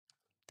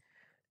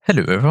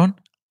Hello everyone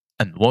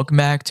and welcome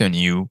back to a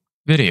new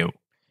video.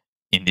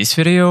 In this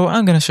video,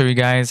 I'm going to show you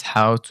guys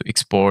how to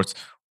export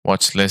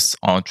watch lists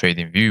on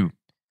TradingView.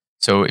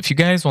 So if you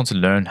guys want to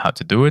learn how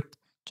to do it,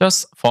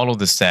 just follow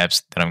the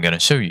steps that I'm going to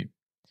show you.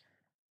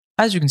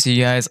 As you can see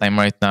guys, I'm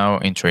right now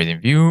in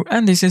TradingView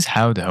and this is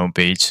how the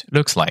homepage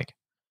looks like.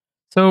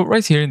 So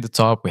right here in the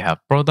top, we have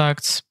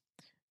products,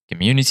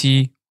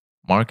 community,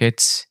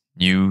 markets,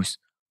 news,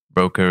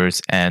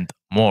 brokers, and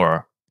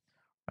more.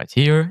 Right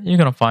here, you're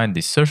going to find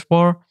this search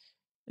bar.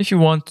 If you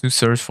want to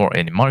search for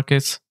any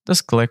markets,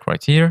 just click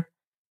right here.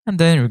 And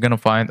then you're going to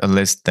find a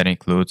list that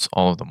includes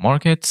all of the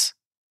markets.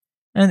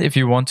 And if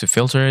you want to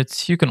filter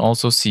it, you can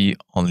also see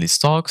only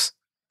stocks,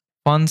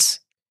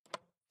 funds,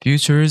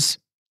 futures,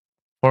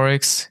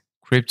 forex,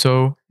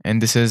 crypto,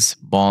 indices,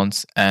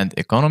 bonds, and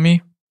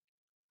economy.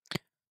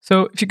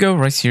 So if you go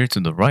right here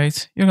to the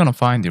right, you're going to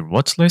find your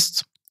watch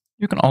list.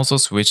 You can also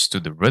switch to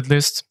the red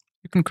list.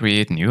 You can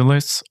create new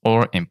lists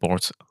or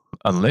import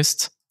a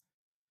list.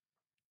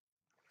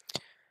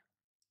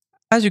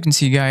 As you can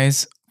see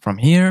guys, from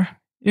here,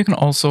 you can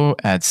also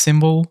add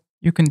symbol,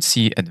 you can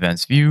see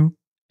advanced view,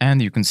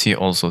 and you can see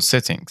also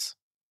settings.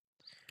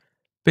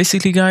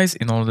 Basically guys,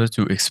 in order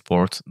to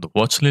export the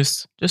watch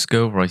list, just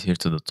go right here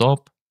to the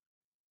top,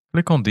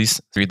 click on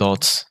these three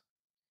dots,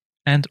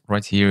 and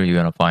right here you're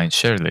gonna find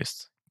share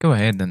list. Go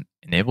ahead and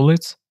enable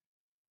it,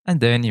 and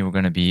then you're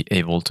gonna be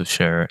able to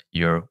share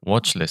your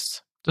watch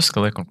list. Just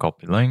click on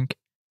copy link,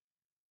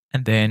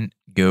 and then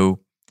go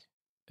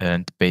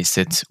and paste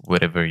it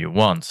wherever you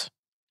want.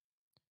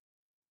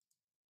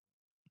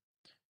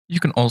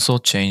 You can also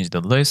change the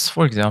list.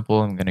 For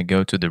example, I'm going to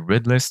go to the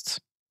red list,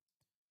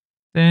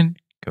 then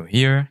go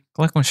here,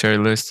 click on share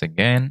list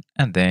again,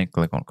 and then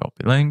click on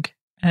copy link,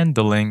 and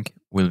the link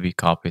will be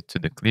copied to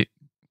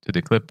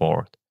the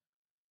clipboard.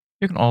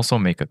 You can also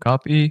make a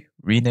copy,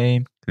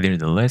 rename, clear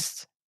the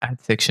list,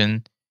 add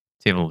section,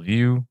 table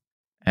view,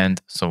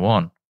 and so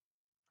on.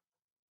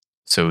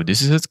 So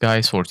this is it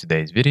guys for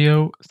today's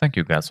video. Thank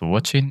you guys for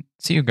watching.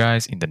 See you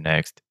guys in the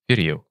next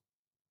video.